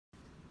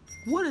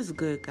What is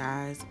good,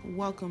 guys?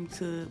 Welcome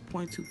to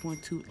Point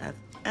 2.2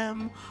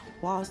 FM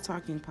Walls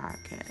Talking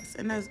Podcast.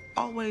 And as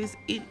always,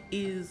 it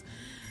is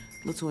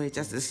Latoya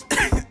Justice.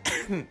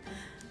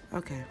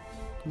 Okay,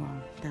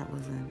 well, that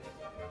wasn't.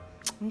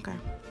 Okay.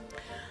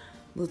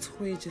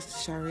 Latoya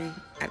Justice Shari.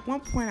 At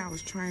one point, I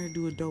was trying to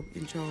do a dope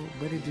intro,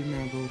 but it did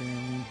not go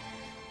down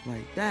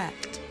like that.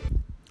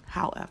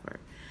 However,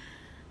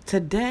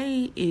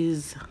 today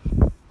is,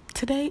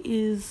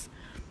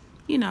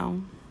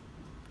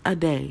 a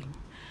day.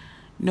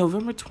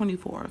 November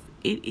 24th.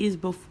 It is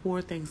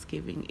before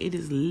Thanksgiving. It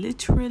is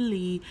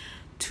literally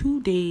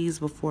 2 days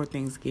before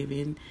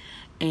Thanksgiving.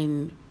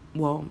 And,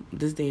 well,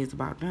 this day is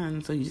about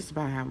done. So you just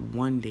about have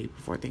 1 day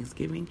before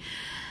Thanksgiving.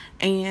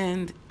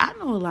 And I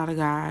know a lot of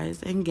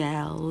guys and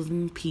gals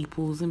and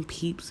peoples and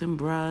peeps and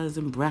bras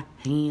and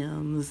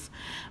brahams,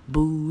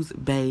 boos,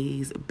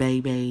 bays,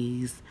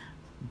 babies,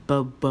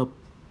 boo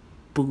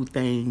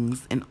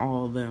things, and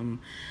all of them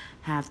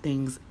have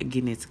things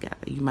getting it together.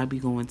 You might be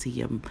going to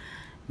your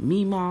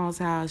Meemaw's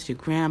house, your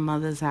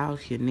grandmother's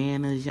house, your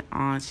nanas, your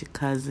aunts, your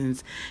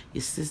cousins,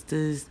 your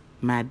sisters,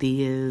 my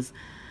dears,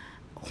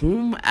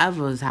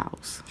 whomever's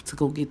house to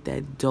go get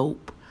that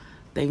dope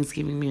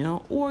Thanksgiving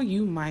meal, or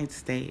you might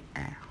stay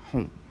at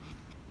home.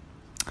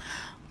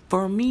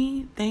 For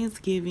me,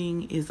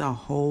 Thanksgiving is a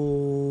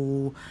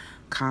whole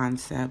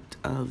concept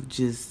of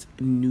just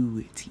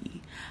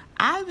newity.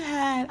 I've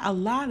had a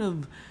lot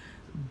of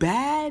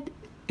bad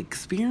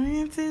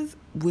experiences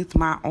with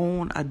my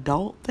own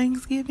adult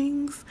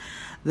Thanksgivings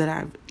that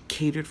I've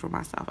catered for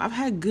myself. I've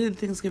had good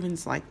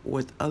Thanksgivings like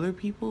with other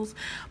people's,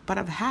 but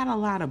I've had a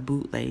lot of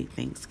bootleg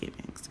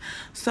Thanksgivings.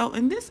 So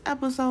in this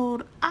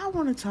episode, I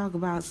want to talk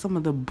about some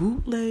of the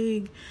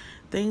bootleg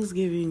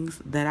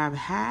Thanksgivings that I've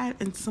had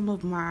and some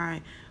of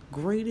my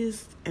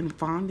greatest and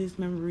fondest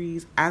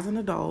memories as an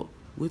adult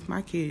with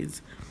my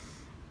kids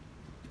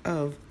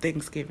of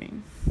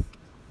Thanksgiving.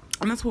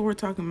 And that's what we're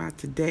talking about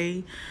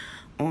today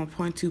on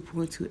Point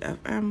 2.2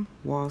 FM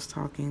Walls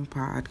Talking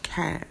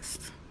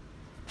Podcast.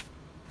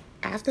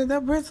 After the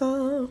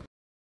bristle.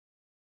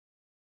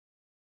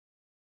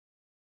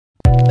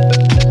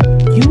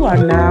 You are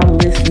now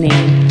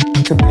listening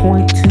to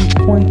Point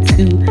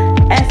 2.2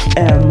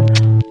 FM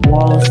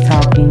Walls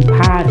Talking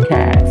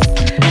Podcast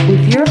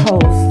with your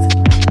host,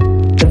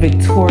 the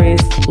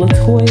victorious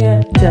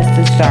Latoya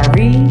Justice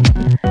Shari,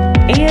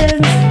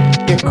 and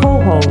your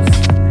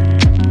co-host,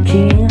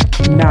 King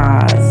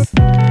Nas.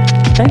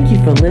 Thank you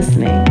for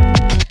listening.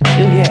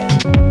 You'll get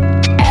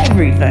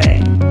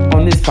everything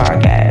on this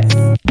podcast.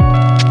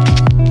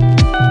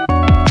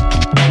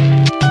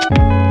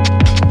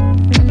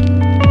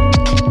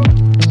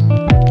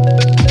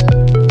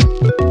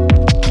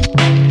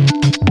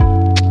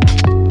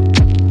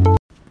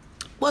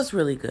 What's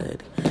really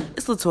good?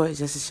 It's Latoya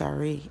Justice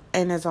Shari,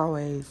 and as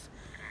always,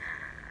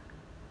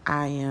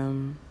 I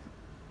am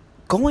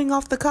going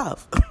off the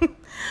cuff,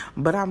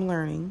 but I'm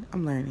learning.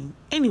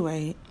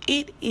 Anyway,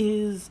 it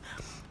is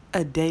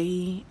a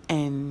day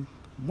and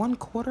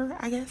 1/4,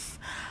 I guess,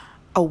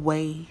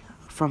 away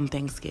from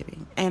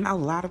Thanksgiving. And a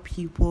lot of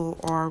people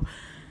are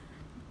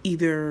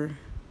either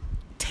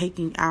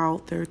taking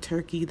out their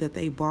turkey that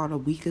they bought a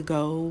week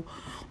ago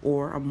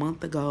or a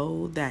month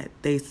ago that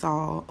they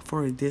saw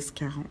for a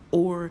discount,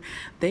 or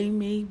they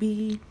may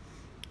be,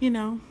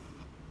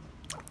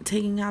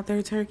 taking out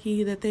their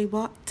turkey that they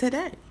bought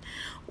today.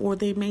 Or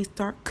they may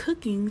start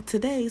cooking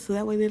today so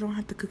that way they don't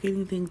have to cook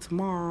anything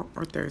tomorrow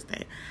or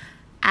Thursday.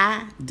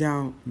 I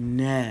don't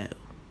know.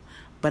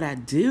 But I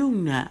do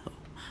know.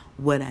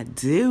 What I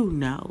do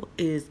know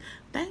is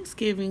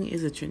Thanksgiving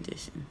is a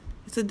tradition.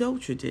 It's a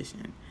dope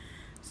tradition.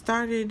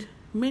 Started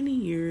many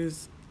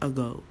years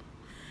ago.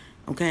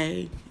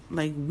 Okay?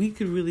 Like, we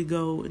could really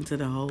go into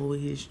the whole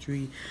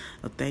history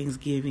of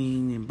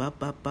Thanksgiving and but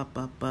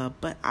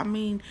I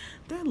mean,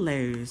 there are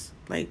layers.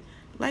 Like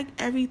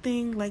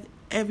everything, like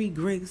every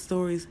great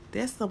stories,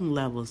 there's some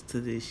levels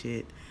to this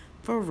shit.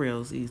 For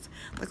realsies.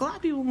 Like, a lot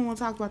of people want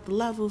to talk about the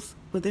levels,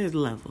 but there's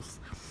levels.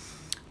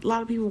 A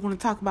lot of people want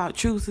to talk about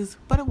truces,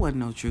 but it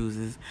wasn't no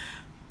truces.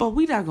 But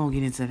we're not going to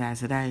get into that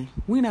today.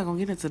 We're not going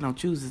to get into no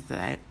truces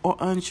today or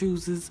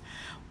untruces.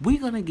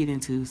 We're going to get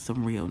into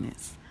some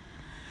realness.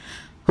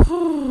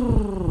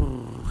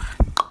 The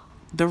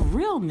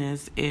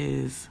realness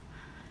is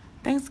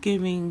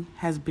Thanksgiving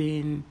has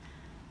been,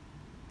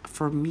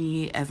 for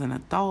me as an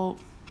adult,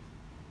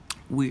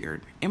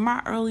 weird. In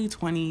my early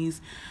 20s,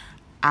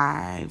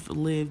 I've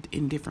lived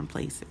in different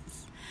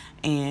places,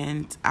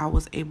 and I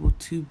was able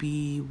to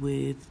be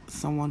with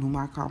someone whom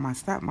I call my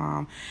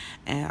stepmom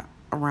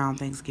around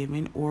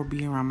Thanksgiving, or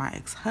be around my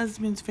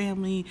ex-husband's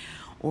family,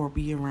 or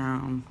be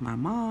around my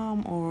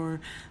mom,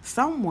 or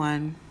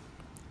someone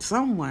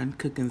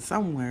cooking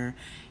somewhere,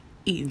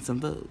 eating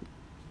some food.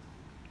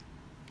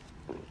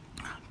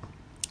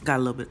 Got a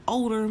little bit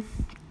older,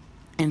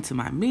 into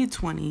my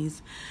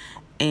mid-20s,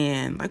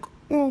 and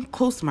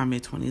close to my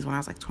mid-20s when I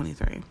was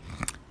 23.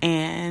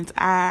 And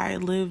I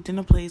lived in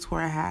a place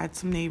where I had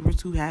some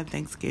neighbors who had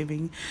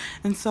Thanksgiving.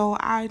 And so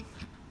I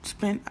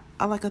spent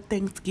a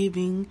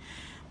Thanksgiving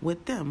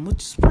with them,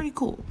 which is pretty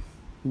cool.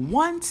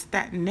 Once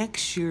that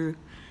next year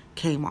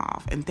came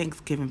off and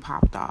Thanksgiving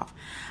popped off,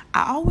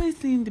 I always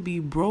seemed to be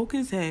broke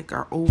as heck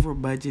or over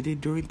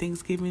budgeted during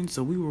Thanksgiving,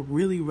 so we were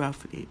really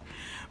roughing it.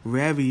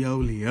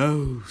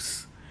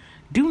 Raviolios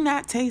do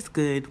not taste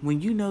good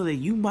when you know that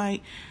you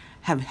might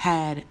have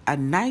had a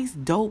nice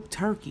dope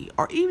turkey,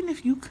 or even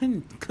if you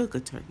couldn't cook a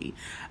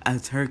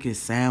turkey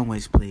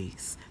sandwich,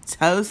 please.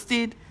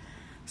 Toasted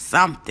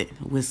something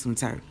with some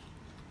turkey.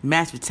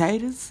 Mashed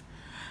potatoes,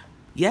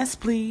 yes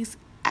please.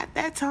 At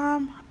that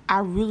time, I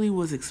really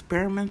was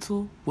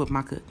experimental with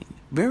my cooking.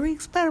 Very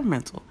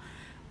experimental.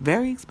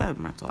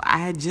 I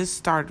had just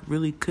started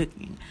really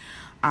cooking.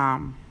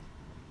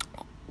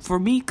 For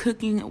me,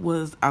 cooking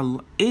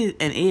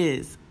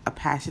is a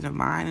passion of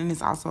mine, and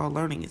it's also a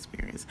learning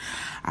experience.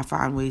 I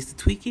find ways to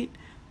tweak it.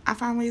 I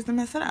find ways to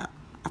mess it up.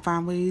 I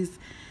find ways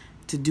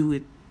to do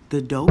it the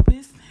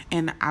dopest,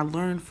 and I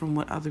learn from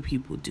what other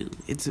people do.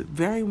 It's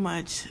very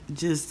much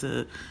just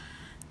a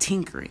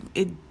tinkering.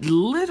 It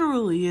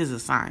literally is a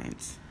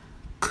science,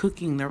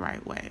 cooking the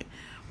right way.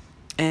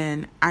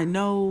 And I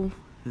know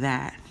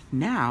that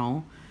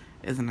now,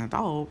 as an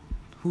adult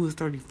who is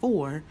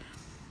 34,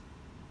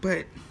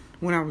 but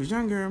when I was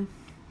younger,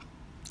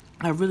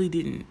 I really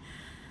didn't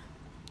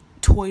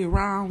toy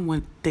around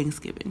with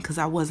Thanksgiving because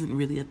I wasn't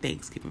really a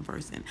Thanksgiving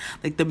person.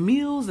 Like, the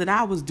meals that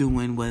I was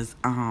doing was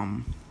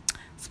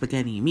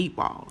spaghetti and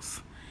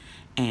meatballs,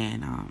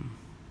 and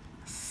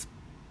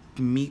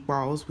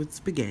meatballs with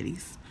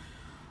spaghettis,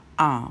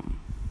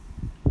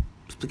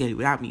 spaghetti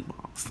without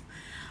meatballs,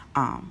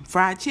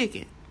 fried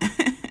chicken,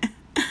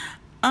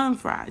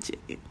 unfried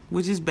chicken,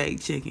 which is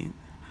baked chicken,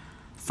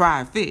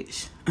 fried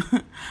fish,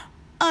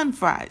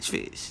 unfried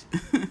fish,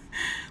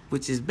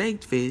 which is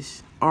baked fish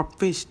or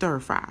fish stir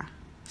fry,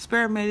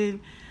 experimented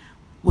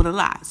with a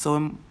lot. So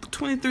in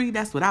 23,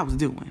 that's what I was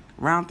doing.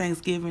 Around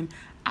Thanksgiving,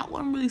 I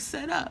wasn't really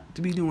set up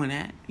to be doing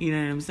that. You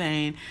know what I'm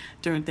saying?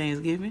 During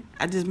Thanksgiving,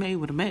 I just made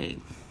what I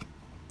made.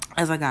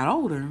 As I got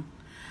older,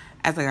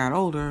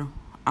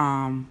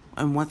 and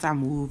once I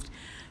moved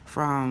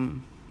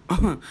from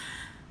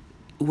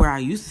where I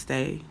used to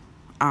stay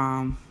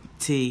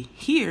to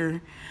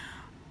here,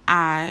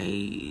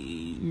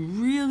 I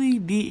really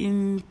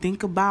didn't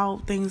think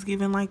about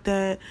Thanksgiving like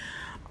that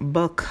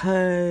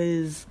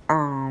because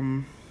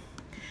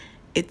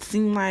it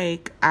seemed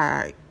like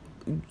I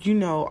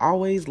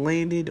always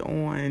landed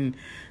on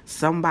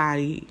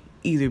somebody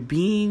either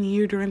being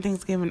here during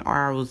Thanksgiving, or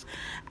I was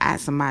at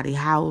somebody's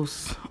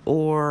house,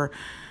 or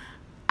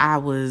I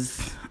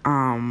was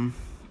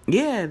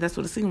that's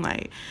what it seemed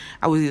like.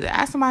 I was either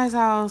at somebody's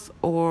house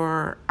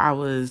or I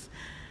was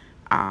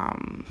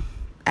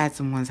at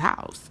someone's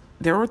house.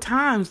 There were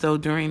times though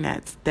during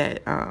that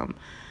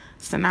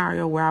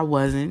scenario where I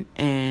wasn't,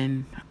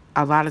 and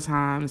a lot of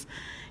times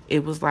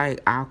it was like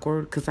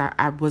awkward because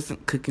I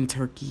wasn't cooking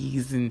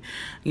turkeys, and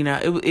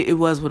it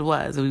was what it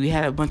was. We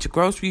had a bunch of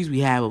groceries,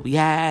 we had what we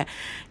had.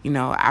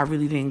 I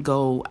really didn't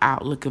go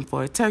out looking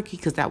for a turkey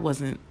because that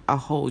wasn't a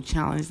whole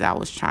challenge that I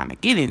was trying to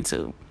get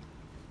into.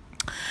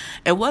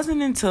 It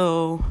wasn't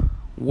until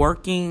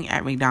working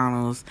at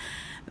McDonald's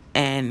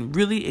and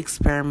really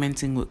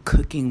experimenting with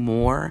cooking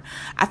more.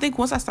 I think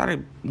once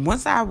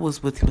I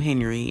was with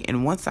Henry,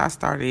 and once I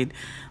started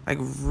like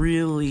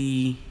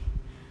really,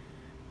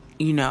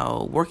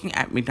 working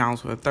at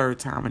McDonald's for the third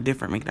time, a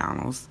different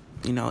McDonald's,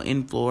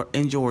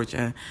 in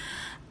Georgia,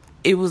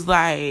 it was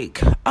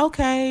like,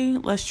 okay,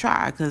 let's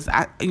try. Cause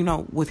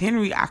with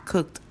Henry, I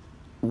cooked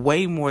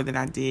way more than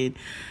I did,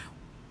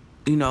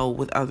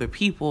 with other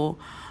people.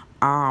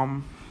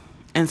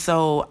 And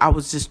so I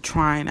was just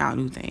trying out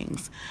new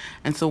things.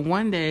 And so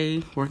one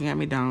day, working at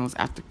McDonald's,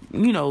 after,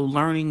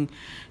 learning,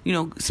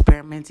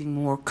 experimenting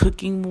more,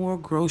 cooking more,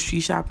 grocery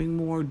shopping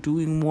more,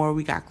 doing more,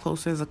 we got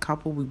closer as a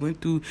couple. We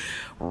went through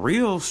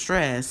real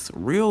stress,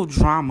 real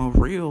drama,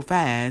 real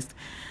fast.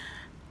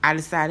 I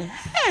decided,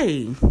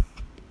 hey,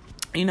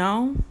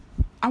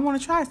 I want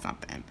to try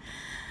something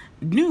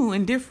new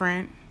and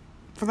different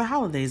for the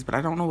holidays, but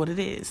I don't know what it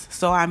is.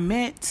 So I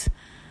met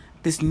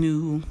this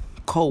new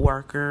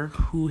co-worker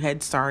who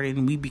had started,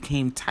 and we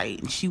became tight,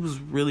 and she was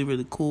really,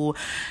 really cool,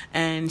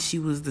 and she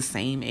was the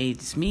same age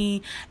as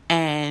me,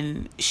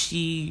 and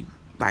she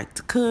liked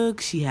to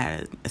cook. She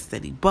had a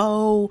steady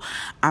bow.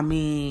 I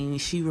mean,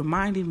 she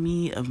reminded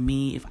me of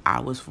me if I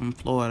was from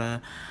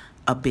Florida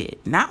a bit.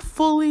 Not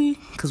fully,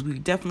 because we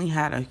definitely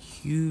had a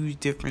huge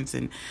difference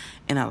in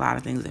a lot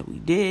of things that we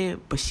did,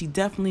 but she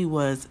definitely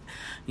was,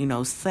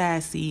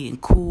 sassy and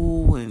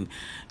cool, and,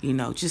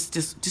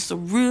 just a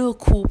real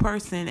cool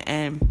person.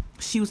 And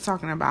she was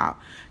talking about,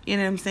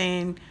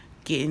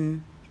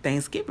 getting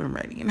Thanksgiving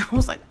ready. And I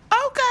was like,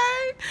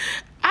 okay,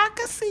 I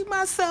could see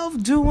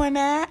myself doing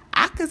that.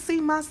 I could see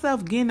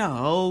myself getting a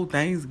whole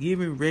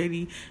Thanksgiving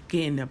ready,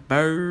 getting the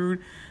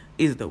bird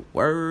is the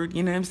word,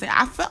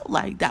 I felt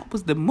like that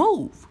was the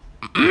move.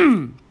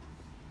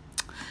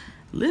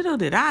 Little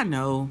did I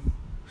know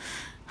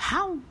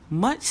how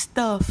much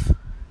stuff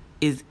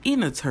is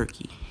in a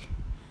turkey.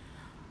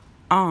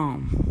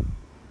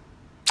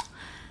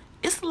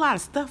 it's a lot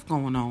of stuff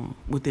going on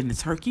within the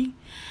turkey.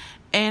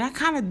 And I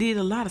kind of did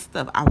a lot of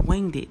stuff. I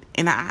winged it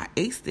and I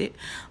aced it.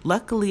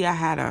 Luckily, I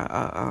had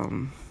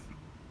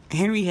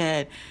Henry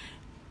had,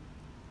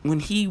 when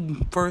he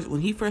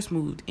first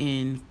moved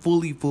in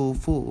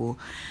full,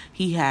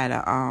 he had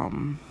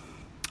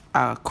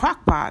a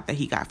crock pot that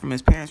he got from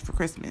his parents for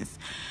Christmas.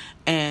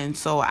 And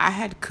so I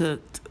had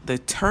cooked the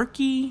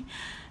turkey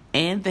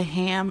and the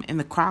ham in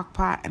the crock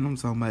pot, and I'm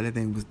talking about that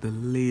thing was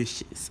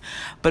delicious.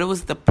 But it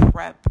was the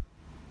prep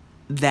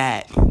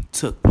that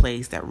took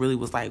place that really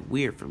was like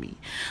weird for me.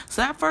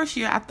 So that first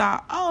year I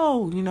thought,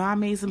 I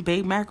made some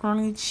baked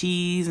macaroni and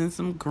cheese and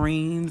some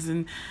greens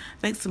and I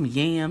think some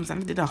yams,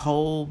 and I did a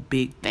whole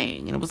big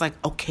thing. And it was like,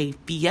 okay,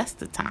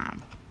 fiesta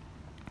time.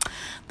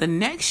 The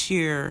next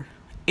year,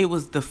 it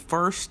was the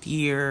first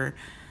year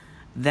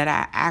that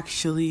I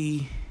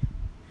actually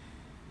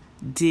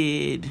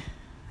did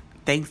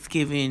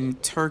Thanksgiving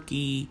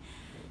turkey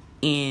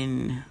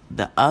in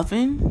the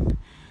oven,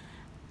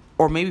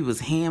 or maybe it was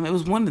ham. It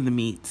was one of the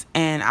meats,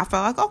 and I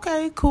felt like,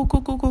 okay, cool.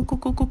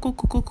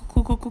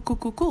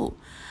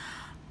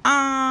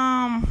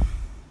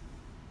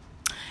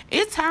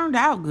 It turned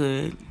out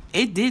good.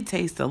 It did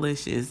taste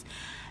delicious.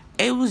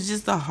 It was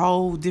just a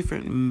whole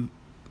different,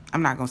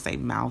 I'm not going to say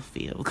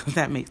mouthfeel because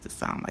that makes it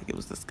sound like it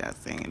was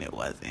disgusting, and it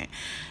wasn't.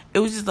 It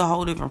was just a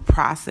whole different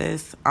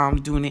process,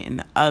 doing it in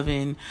the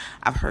oven.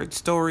 I've heard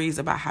stories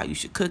about how you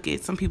should cook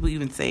it. Some people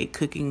even say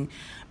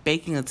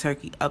baking a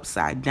turkey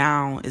upside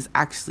down is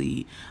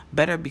actually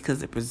better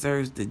because it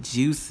preserves the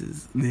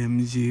juices.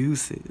 Them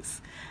juicy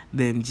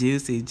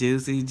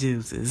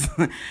juices.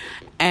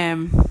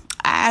 And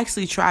I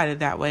actually tried it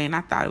that way, and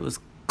I thought it was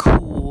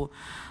cool.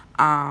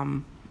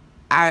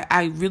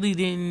 I really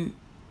didn't,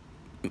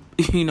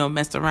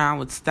 messed around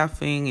with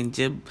stuffing and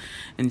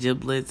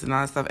giblets and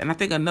all that stuff. And I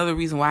think another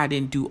reason why I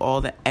didn't do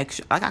all the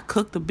extra, like I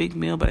cooked a big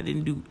meal, but I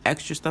didn't do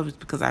extra stuff, is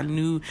because I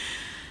knew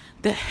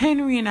that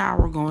Henry and I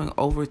were going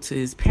over to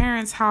his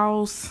parents'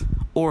 house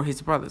or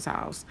his brother's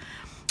house.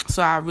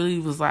 So I really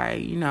was like,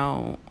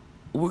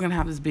 we're going to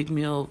have this big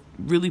meal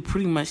really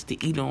pretty much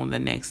to eat on the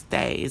next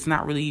day. It's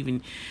not really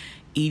even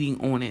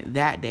eating on it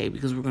that day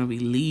because we're going to be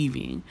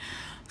leaving.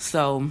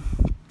 So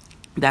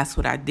that's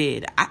what I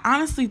did. I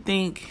honestly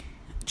think,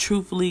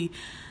 truthfully,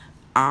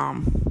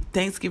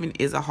 Thanksgiving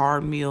is a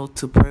hard meal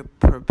to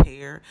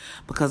prepare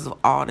because of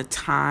all the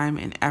time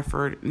and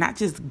effort, not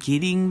just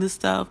getting the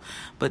stuff,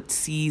 but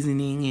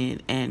seasoning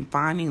it and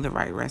finding the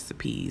right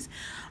recipes.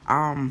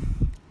 I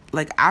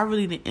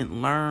really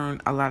didn't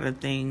learn a lot of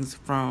things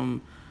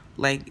from,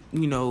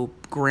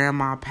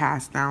 grandma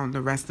passed down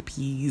the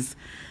recipes.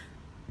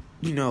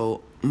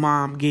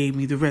 Mom gave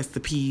me the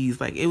recipes.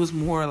 It was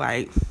more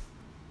like,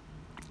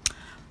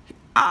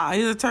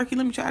 here's a turkey,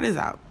 let me try this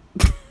out.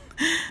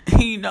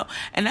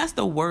 And that's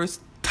the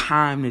worst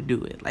time to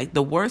do it.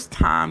 The worst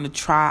time to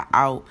try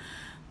out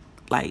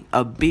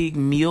a big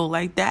meal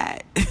like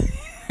that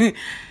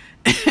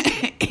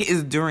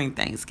is during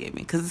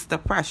Thanksgiving, because it's the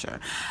pressure.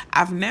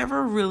 I've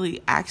never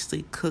really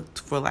actually cooked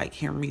for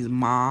Henry's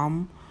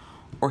mom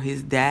or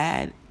his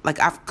dad.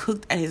 I've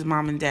cooked at his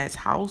mom and dad's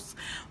house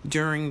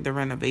during the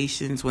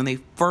renovations when they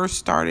first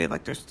started.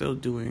 They're still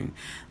doing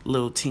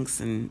little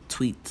tinks and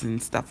tweets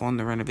and stuff on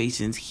the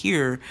renovations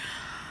here.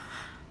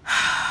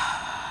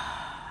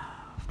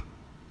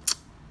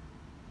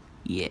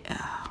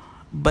 Yeah.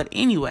 But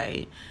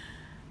anyway,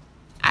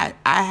 I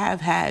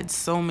have had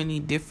so many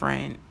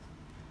different,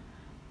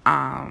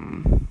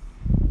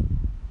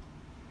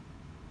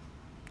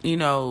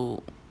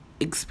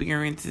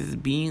 experiences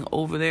being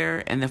over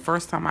there. And the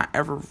first time I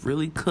ever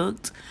really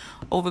cooked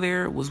over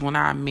there was when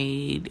I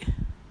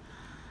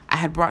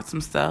had brought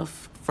some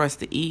stuff for us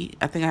to eat.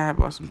 I think I had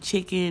brought some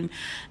chicken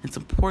and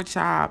some pork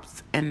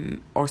chops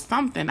or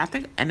something.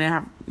 And then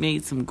I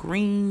made some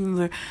greens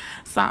or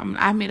something.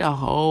 I made a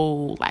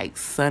whole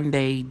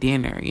Sunday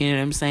dinner. You know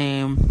what I'm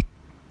saying?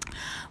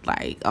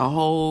 A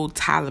whole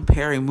Tyler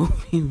Perry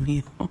movie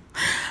meal.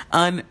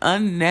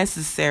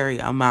 Unnecessary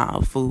amount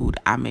of food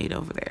I made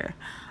over there.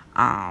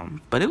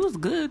 But it was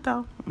good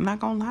though. I'm not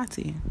gonna lie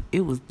to you.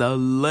 It was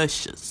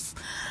delicious.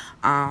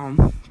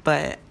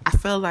 But I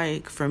feel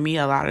like for me,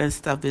 a lot of this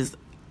stuff is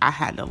I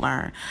had to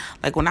learn.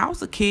 When I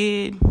was a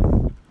kid,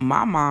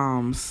 my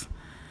mom's...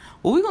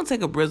 Well, we're going to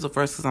take a brizzle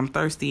first because I'm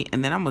thirsty.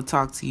 And then I'm going to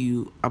talk to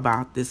you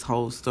about this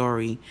whole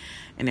story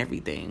and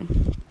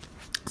everything,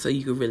 so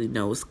you can really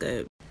know what's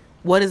good.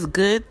 What is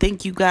good?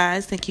 Thank you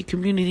guys. Thank you,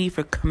 community,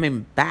 for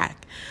coming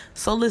back.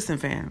 So listen,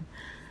 fam.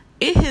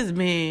 It has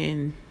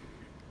been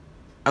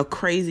a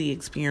crazy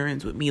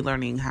experience with me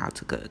learning how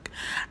to cook.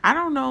 I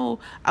don't know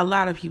a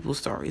lot of people's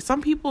stories.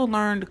 Some people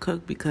learn to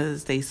cook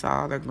because they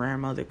saw their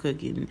grandmother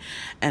cooking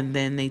and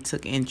then they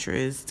took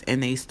interest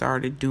and they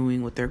started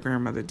doing what their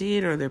grandmother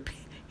did, or their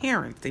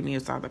parents. They may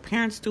have saw their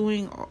parents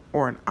doing,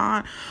 or an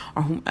aunt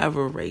or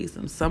whomever raised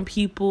them. Some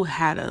people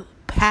had a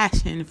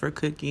passion for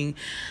cooking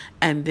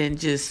and then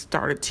just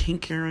started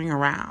tinkering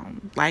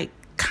around.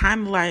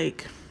 Kind of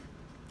like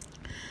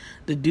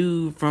the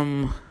dude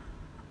from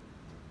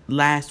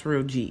Last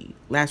Real OG,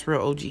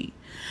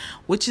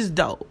 which is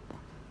dope.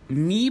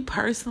 me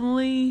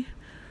personally,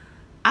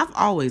 I've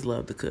always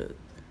loved to cook.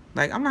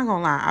 Like, I'm not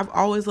gonna lie, I've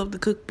always loved to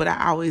cook, but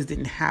I always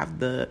didn't have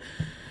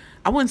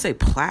I wouldn't say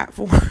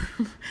platform,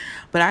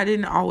 but I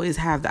didn't always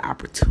have the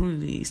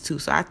opportunities to.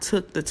 So I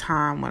took the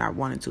time when I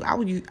wanted to.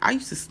 I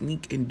used to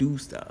sneak and do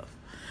stuff.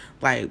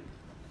 Like,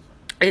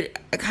 it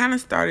kind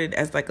of started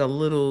as like a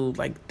little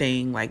like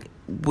thing, like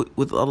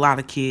with a lot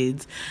of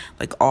kids,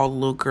 like all the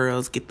little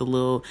girls get the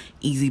little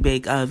easy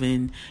bake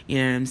oven, you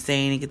know what I'm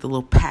saying? They get the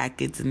little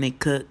packets and they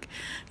cook,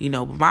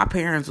 but my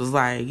parents was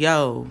like,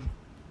 yo,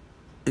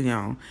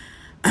 my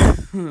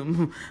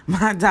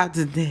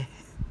adopted dad,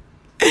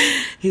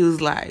 he was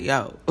like,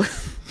 yo,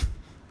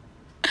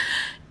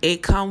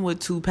 it come with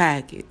 2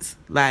 packets.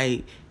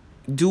 Like,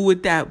 do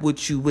with that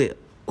what you will.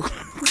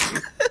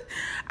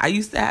 I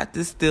used to have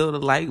to steal the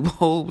light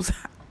bulbs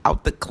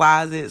out the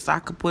closet so I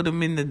could put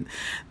them in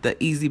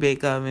the Easy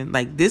Bake Oven.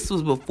 Like, this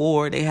was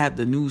before they had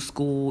the new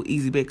school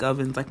Easy Bake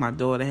Ovens like my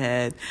daughter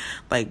had,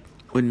 like,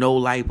 with no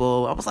light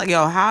bulb. I was like,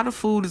 yo, how the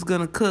food is going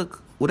to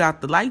cook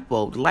without the light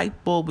bulb? The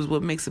light bulb is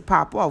what makes it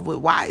pop off.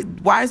 Why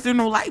is there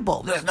no light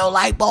bulb? There's no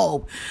light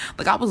bulb.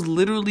 Like, I was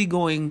literally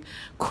going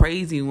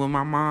crazy when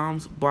my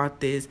mom's bought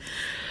this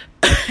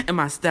and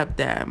my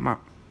stepdad,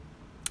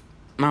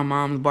 my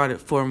mom bought it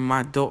for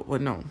my daughter. Well,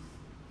 no.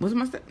 My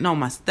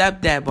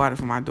stepdad bought it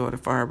for my daughter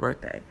for her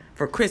birthday,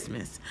 for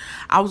Christmas.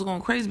 I was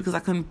going crazy because I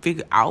couldn't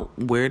figure out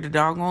where the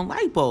doggone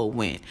light bulb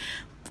went.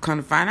 Come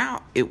to find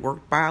out, it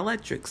worked by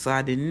electric, so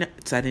I didn't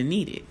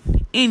need it.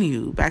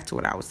 Anywho, back to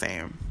what I was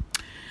saying.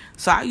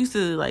 So I used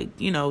to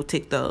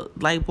take the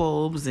light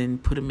bulbs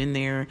and put them in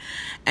there,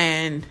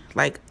 and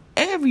like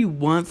every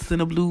once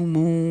in a blue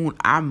moon,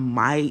 I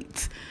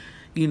might,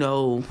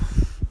 I'm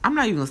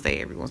not even gonna say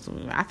every once in a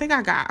blue moon. I think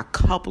I got a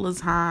couple of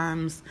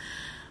times,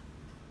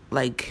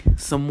 like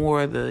some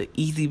more of the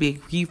Easy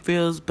Bake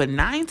refills, but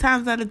 9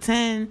 times out of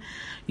 10,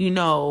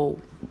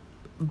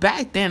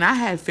 back then I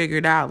had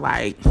figured out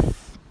like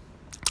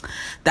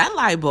that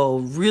light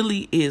bulb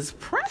really is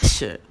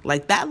pressure.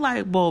 Like, that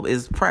light bulb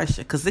is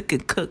pressure because it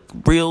can cook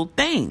real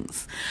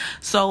things.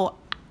 So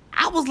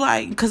I was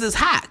like, because it's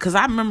hot. Because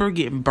I remember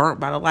getting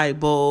burnt by the light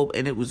bulb,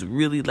 and it was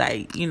really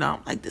like,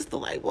 I'm like, the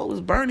light bulb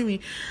was burning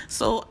me.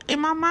 So in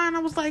my mind, I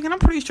was like, and I'm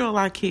pretty sure a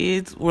lot of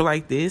kids were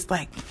like this,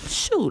 like,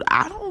 shoot,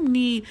 I don't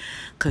need,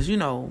 because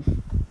my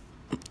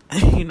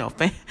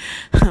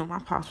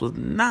pops was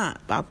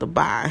not about to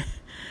buy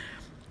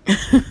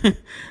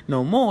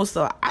no more.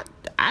 So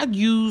I'd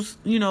use,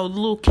 the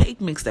little cake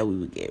mix that we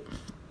would get.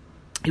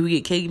 We would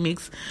get cake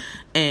mix,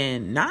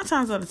 and 9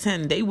 times out of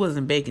 10, they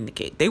wasn't baking the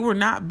cake. They were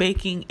not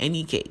baking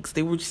any cakes.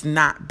 They were just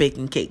not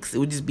baking cakes. It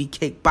would just be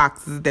cake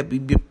boxes that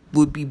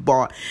would be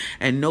bought,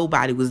 and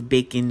nobody was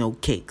baking no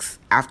cakes.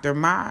 After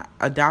my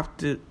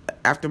adopted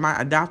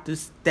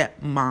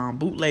stepmom,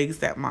 bootleg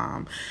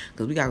stepmom,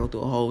 because we gotta go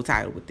through a whole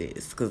title with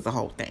this, because the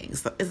whole thing,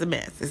 so it's a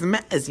mess. It's a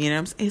mess. You know what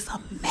I'm saying? It's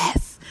a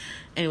mess.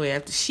 Anyway,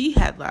 after she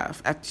had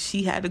left, after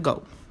she had to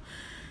go,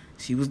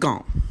 she was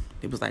gone.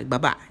 It was like,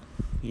 bye-bye.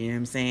 You know what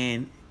I'm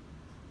saying?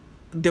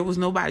 There was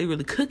nobody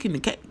really cooking the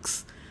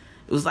cakes.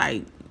 It was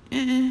like,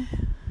 we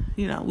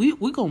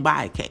gonna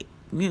buy a cake.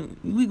 We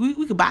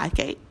could buy a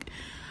cake,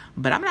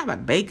 but I'm not about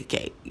to bake a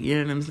cake. You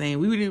know what I'm saying?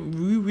 We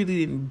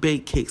really didn't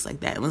bake cakes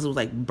like that unless it was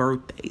like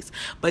birthdays.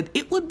 But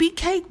it would be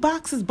cake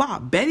boxes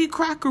bought. Betty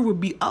Crocker would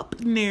be up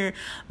in there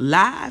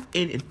live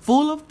and in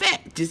full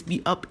effect, just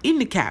be up in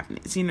the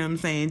cabinets. You know what I'm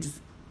saying?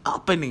 Just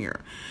up in there.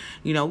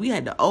 We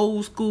had the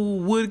old school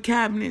wood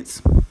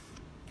cabinets.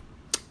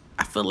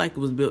 I feel like it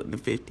was built in the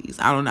 50s.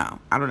 I don't know.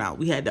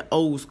 We had the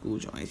old school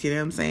joints. You know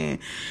what I'm saying?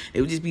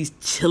 It would just be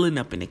chilling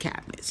up in the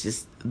cabinets,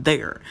 just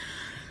there.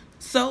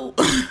 So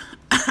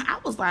I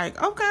was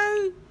like,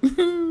 okay,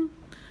 I'm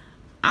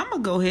going to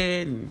go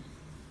ahead and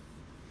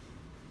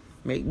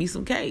make me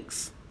some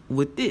cakes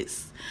with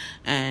this.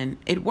 And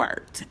it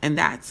worked. And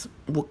that's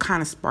what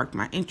kind of sparked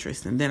my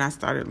interest. And then I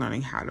started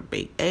learning how to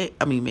make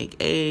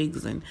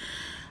eggs. And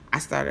I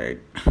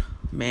started,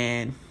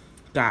 I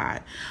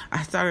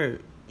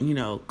started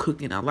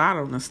cooking a lot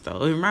on the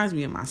stove. It reminds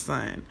me of my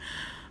son.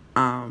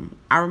 I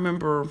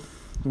remember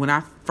when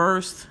I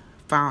first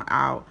found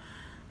out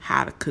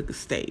how to cook a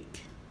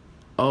steak.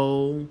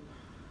 Oh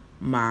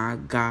my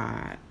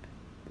God.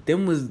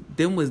 Them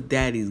was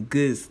daddy's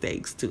good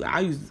steaks too.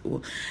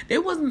 They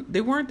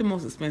weren't the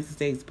most expensive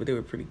steaks, but they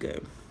were pretty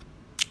good.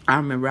 I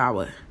remember I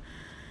would,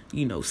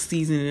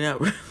 season it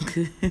up real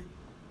good.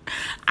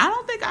 I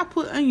don't think I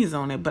put onions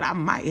on it, but I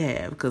might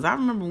have, because I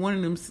remember one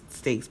of them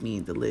steaks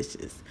being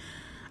delicious.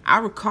 I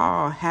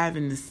recall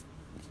having this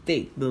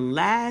steak. The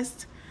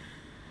last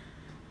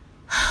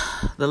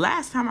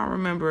time I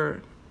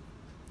remember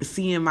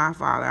seeing my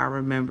father, I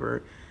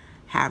remember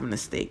having a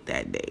steak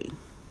that day.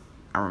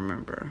 I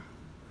remember.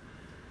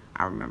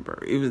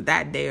 It was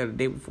that day or the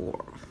day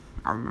before.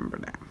 I remember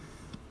that.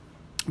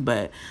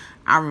 But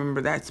I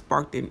remember that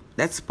sparked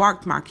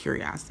my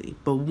curiosity.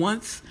 But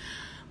once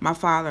my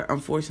father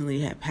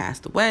unfortunately had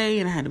passed away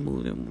and I had to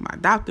move in with my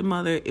adopted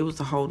mother. It was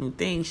a whole new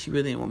thing. She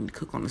really didn't want me to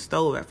cook on the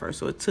stove at first,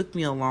 so it took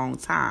me a long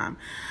time.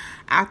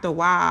 After a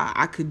while,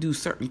 I could do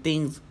certain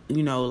things,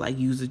 like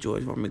use the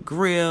George Foreman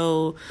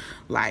grill,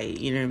 like,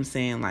 you know what I'm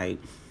saying, like,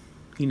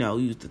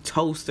 use the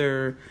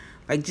toaster,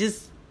 like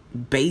just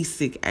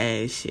basic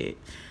ass shit.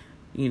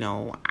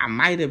 I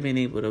might have been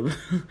able to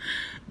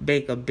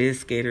bake a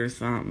biscuit or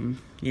something,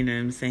 you know what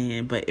I'm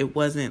saying, but it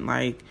wasn't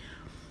like,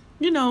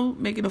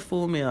 making a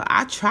full meal.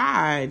 I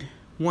tried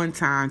one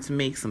time to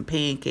make some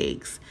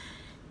pancakes.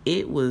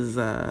 It was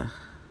a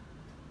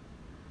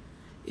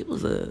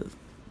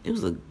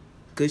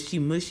gushy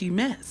mushy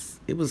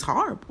mess. It was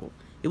horrible.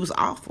 It was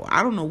awful.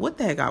 I don't know what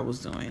the heck I was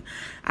doing.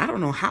 I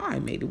don't know how I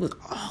made it. It was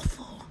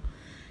awful.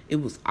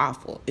 It was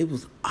awful. It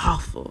was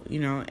awful,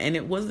 and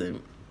it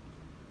wasn't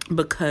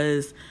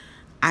because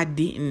I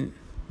didn't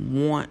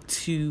want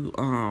to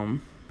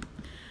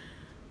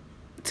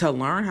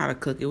learn how to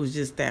cook. It was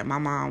just that my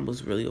mom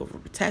was really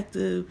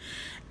overprotective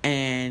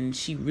and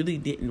she really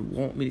didn't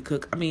want me to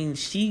cook. I mean,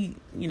 she,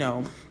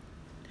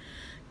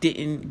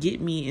 didn't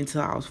get me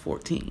until I was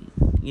 14.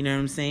 You know what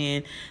I'm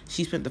saying?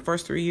 She spent the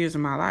first 3 years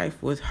of my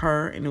life with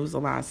her, and there was a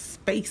lot of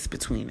space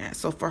between that.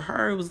 So for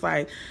her, it was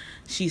like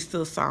she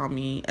still saw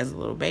me as a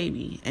little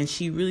baby, and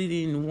she really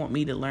didn't want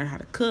me to learn how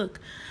to cook,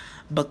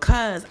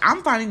 because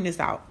I'm finding this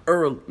out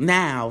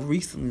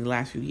recently, the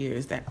last few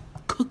years, that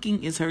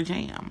cooking is her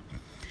jam.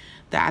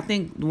 That I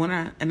think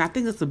I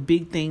think it's a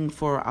big thing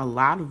for a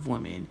lot of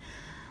women.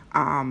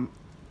 I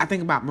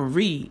think about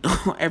Marie,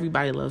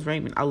 Everybody Loves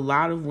Raymond. A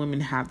lot of women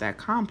have that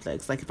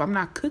complex. Like, if I'm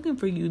not cooking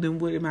for you, then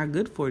what am I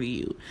good for to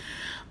you?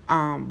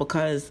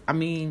 Because,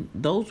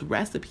 those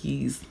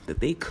recipes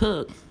that they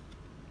cook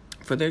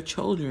for their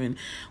children,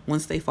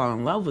 once they fall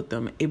in love with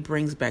them, it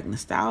brings back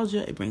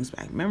nostalgia. It brings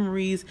back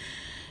memories.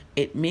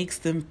 It makes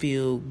them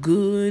feel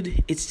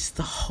good. It's just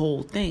the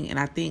whole thing. And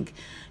I think,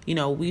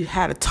 we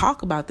had a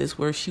talk about this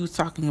where she was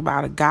talking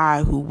about a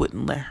guy who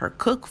wouldn't let her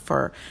cook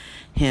for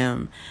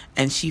him,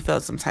 and she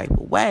felt some type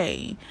of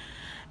way.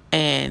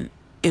 And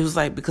it was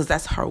like, because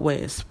that's her way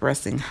of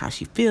expressing how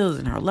she feels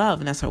and her love,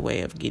 and that's her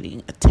way of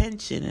getting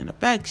attention and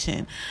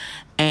affection.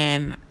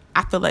 And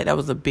I feel like that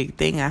was a big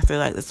thing. I feel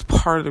like that's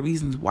part of the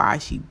reasons why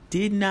she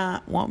did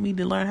not want me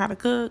to learn how to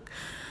cook.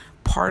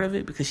 Part of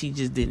it, because she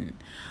just didn't.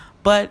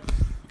 But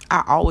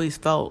I always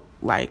felt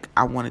like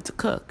I wanted to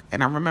cook.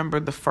 And I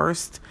remember the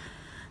first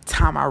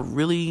time I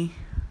really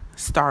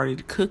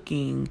started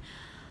cooking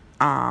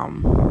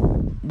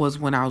was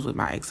when I was with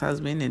my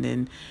ex-husband. And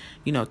then,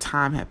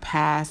 time had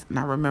passed. And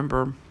I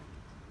remember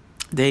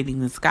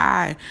dating this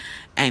guy,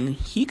 and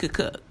he could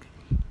cook.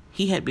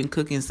 He had been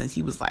cooking since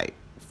he was like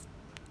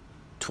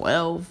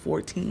 12,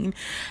 14.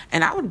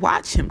 And I would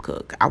watch him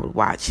cook. I would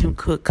watch him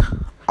cook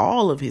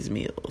all of his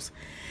meals.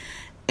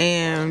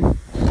 And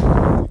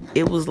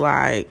it was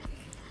like,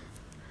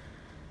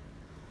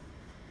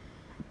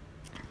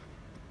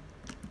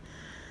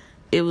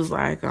 it was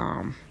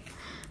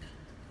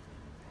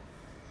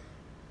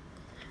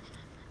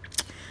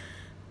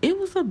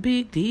a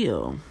big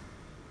deal.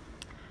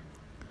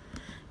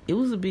 It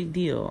was a big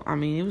deal.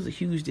 It was a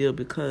huge deal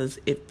because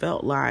it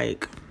felt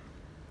like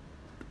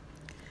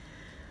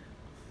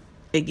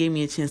it gave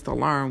me a chance to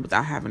learn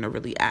without having to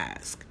really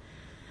ask.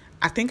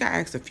 I think I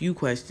asked a few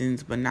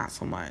questions, but not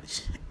so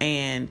much.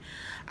 And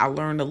I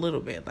learned a little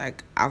bit.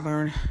 Like, I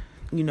learned,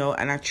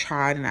 and I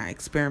tried and I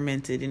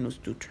experimented, and it was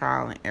through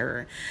trial and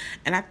error.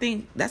 And I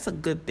think that's a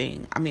good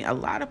thing. A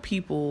lot of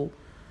people,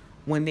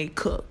 when they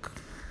cook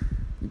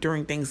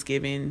during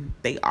Thanksgiving,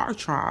 they are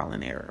trial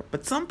and error.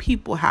 But some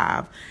people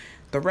have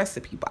the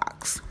recipe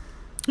box.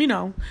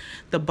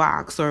 The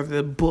box or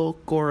the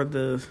book or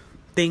the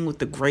thing with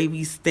the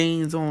gravy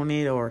stains on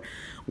it or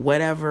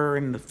whatever,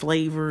 and the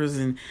flavors,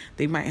 and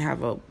they might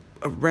have a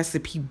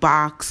recipe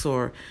box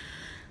or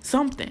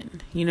something,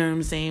 you know what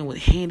I'm saying, with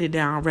handed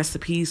down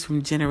recipes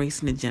from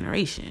generation to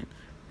generation.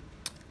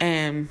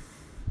 And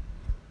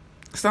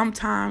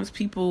sometimes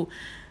people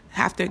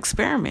have to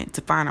experiment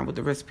to find out what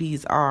the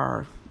recipes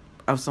are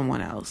of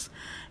someone else,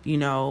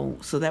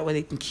 so that way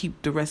they can keep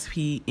the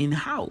recipe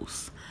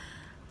in-house.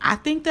 I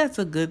think that's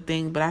a good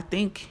thing, but I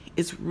think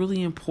it's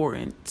really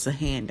important to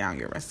hand down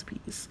your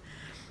recipes.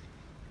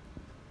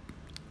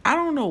 I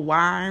don't know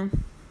why,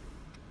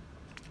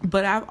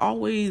 but I've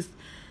always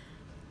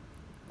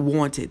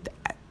wanted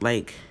that,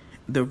 like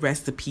the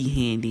recipe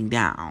handing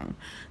down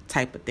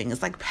type of thing.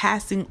 It's like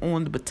passing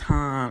on the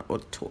baton or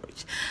the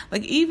torch.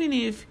 Like, even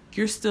if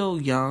you're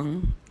still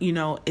young,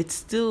 it's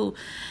still,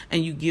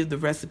 and you give the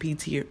recipe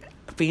to your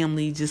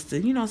family just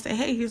to, say,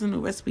 hey, here's a new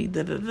recipe,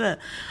 da da da.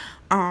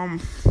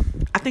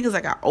 I think as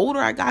I got older,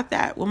 I got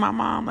that with my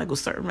mom, like with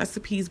certain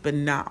recipes, but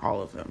not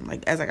all of them.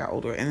 Like, as I got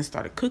older and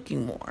started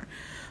cooking more.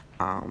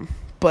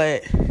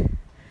 But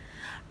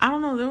I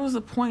don't know, there was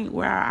a point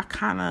where I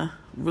kind of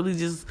really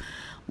just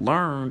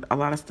learned a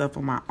lot of stuff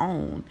on my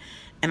own.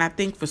 And I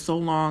think for so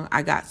long,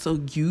 I got so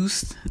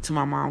used to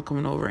my mom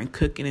coming over and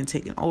cooking and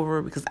taking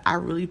over because I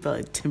really felt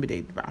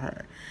intimidated by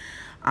her.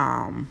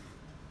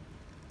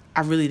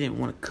 I really didn't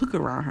want to cook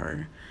around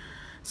her.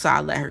 So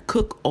I let her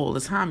cook all the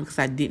time because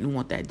I didn't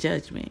want that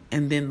judgment.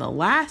 And then the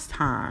last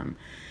time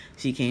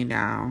she came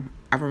down,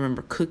 I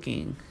remember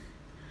cooking.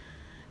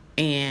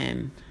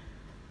 And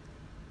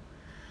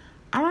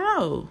I don't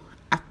know.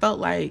 I felt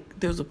like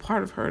there was a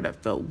part of her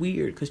that felt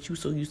weird because she was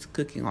so used to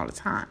cooking all the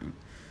time.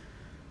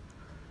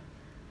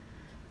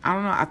 I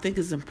don't know. I think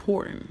it's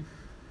important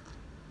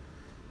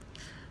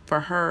for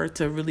her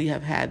to really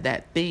have had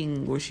that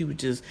thing where she would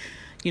just,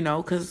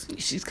 because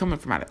she's coming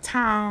from out of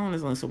town.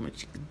 There's only so much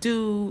she could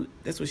do.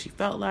 That's what she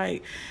felt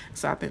like.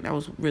 So I think that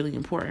was really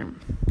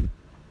important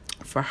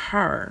for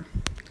her.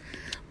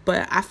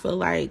 But I feel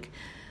like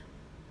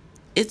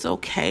it's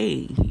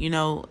okay.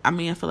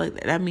 I feel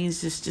like that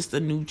means just a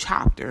new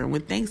chapter. And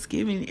with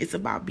Thanksgiving, it's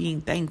about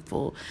being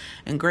thankful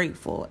and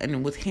grateful.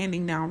 And with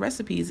handing down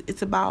recipes,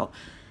 it's about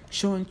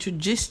showing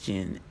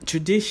tradition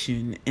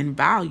and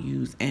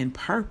values and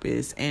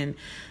purpose and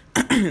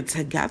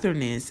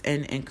togetherness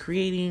and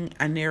creating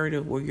a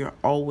narrative where you're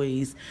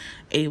always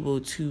able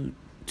to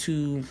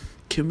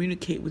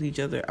communicate with each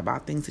other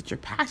about things that you're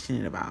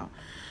passionate about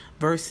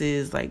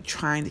versus like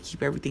trying to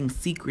keep everything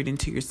secret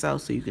into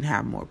yourself so you can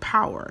have more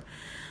power.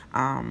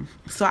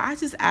 So I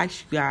just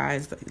ask you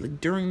guys, like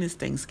during this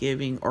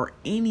Thanksgiving or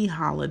any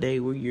holiday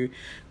where you're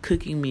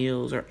cooking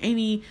meals or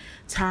any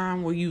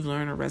time where you've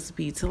learned a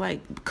recipe, to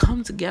like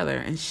come together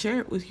and share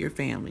it with your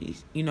family.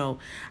 I'm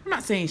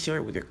not saying share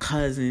it with your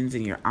cousins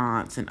and your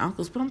aunts and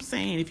uncles, but I'm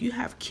saying if you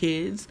have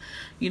kids,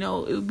 it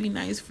would be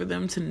nice for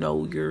them to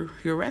know your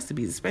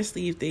recipes,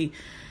 especially if they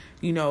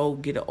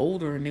get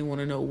older and they want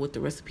to know what the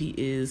recipe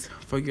is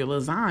for your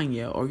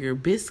lasagna or your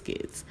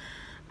biscuits.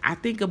 I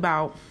think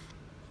about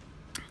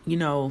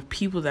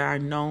people that I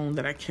known,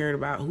 that I cared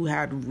about, who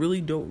had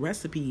really dope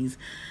recipes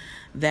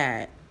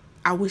that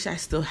I wish I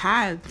still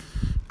had.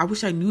 I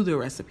wish I knew their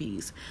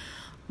recipes,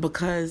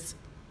 because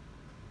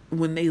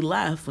when they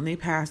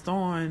passed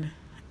on,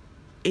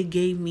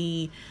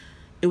 it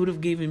would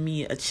have given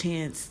me a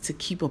chance to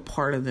keep a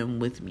part of them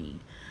with me.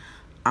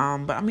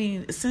 But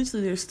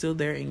essentially they're still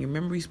there in your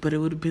memories, but it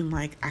would have been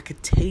like, I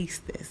could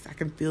taste this, I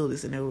can feel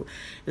this, and it'll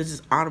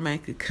just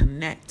automatically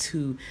connect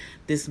to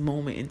this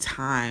moment in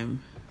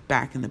time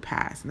back in the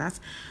past. And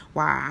that's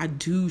why I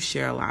do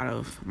share a lot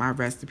of my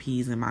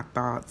recipes and my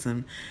thoughts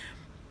and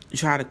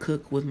try to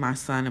cook with my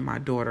son and my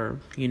daughter.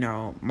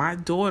 My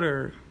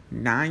daughter,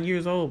 9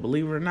 years old,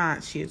 believe it or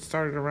not, she had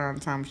started around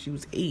the time she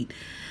was 8,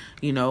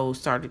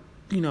 started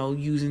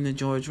using the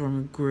George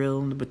Foreman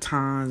grill and the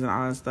batons and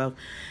all that stuff.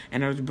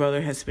 And her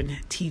brother has been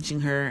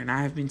teaching her, and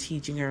I have been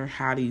teaching her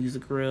how to use the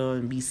grill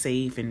and be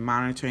safe and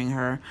monitoring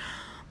her,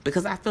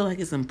 because I feel like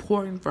it's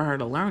important for her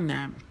to learn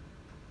that.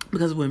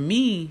 Because with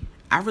me,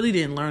 I really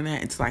didn't learn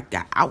that until I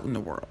got out in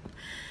the world.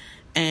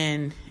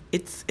 And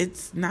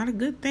it's not a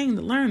good thing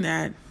to learn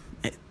that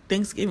at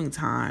Thanksgiving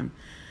time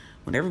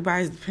when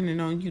everybody's depending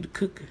on you to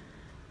cook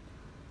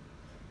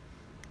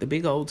the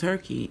big old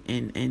turkey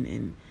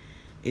and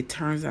it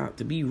turns out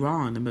to be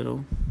raw in the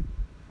middle.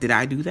 Did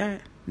I do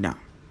that? No.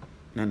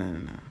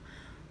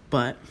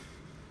 But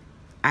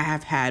I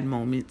have had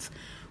moments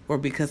where,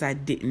 because I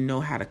didn't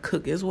know how to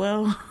cook as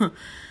well,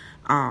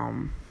 I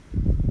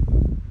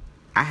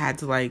had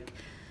to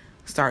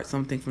start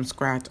something from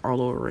scratch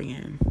all over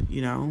again.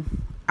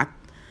 I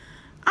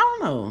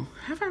don't know.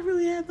 Have I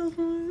really had those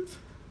moments?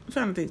 I'm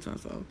trying to think to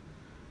myself.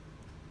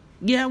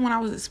 Yeah, when I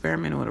was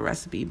experimenting with a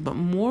recipe, but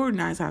more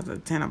 9 times out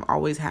of 10, I've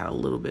always had a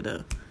little bit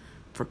of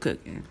for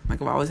cooking.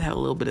 I've always had a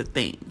little bit of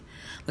thing.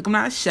 I'm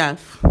not a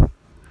chef,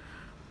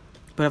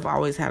 but I've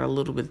always had a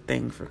little bit of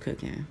thing for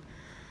cooking.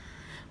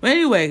 But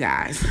anyway,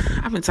 guys,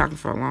 I've been talking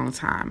for a long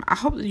time. I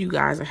hope that you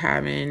guys are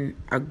having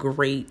a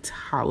great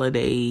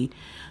holiday,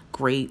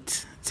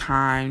 great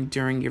time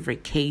during your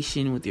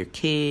vacation with your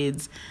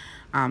kids.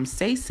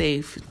 Stay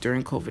safe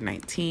during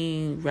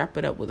COVID-19. Wrap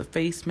it up with a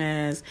face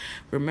mask.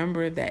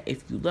 Remember that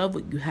if you love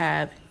what you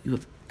have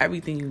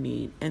everything you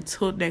need.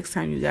 Until next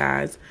time, you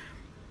guys.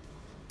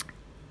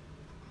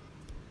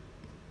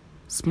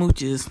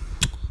 Smooches.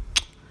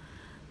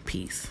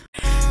 Peace.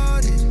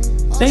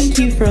 Thank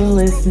you for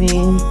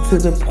listening to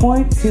the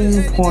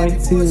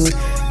 .2.2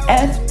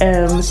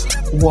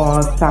 FM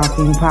Walls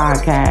Talking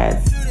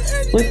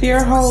Podcast with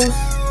your host,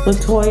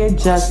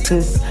 Latoya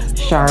Justice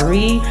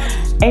Shari,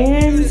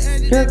 and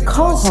your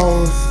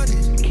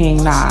co-host,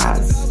 King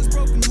Nas.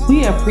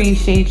 We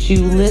appreciate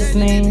you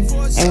listening,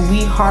 and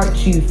we heart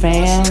you,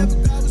 fam.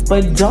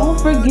 But don't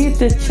forget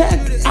to check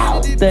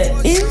out the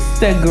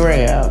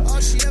Instagram,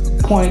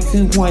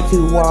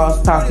 .2.2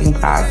 Walls Talking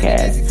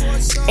Podcast,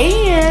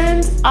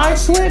 and our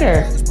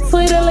Twitter,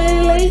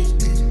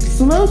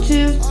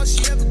 Smooches.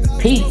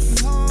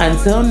 Peace.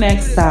 Until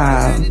next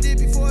time.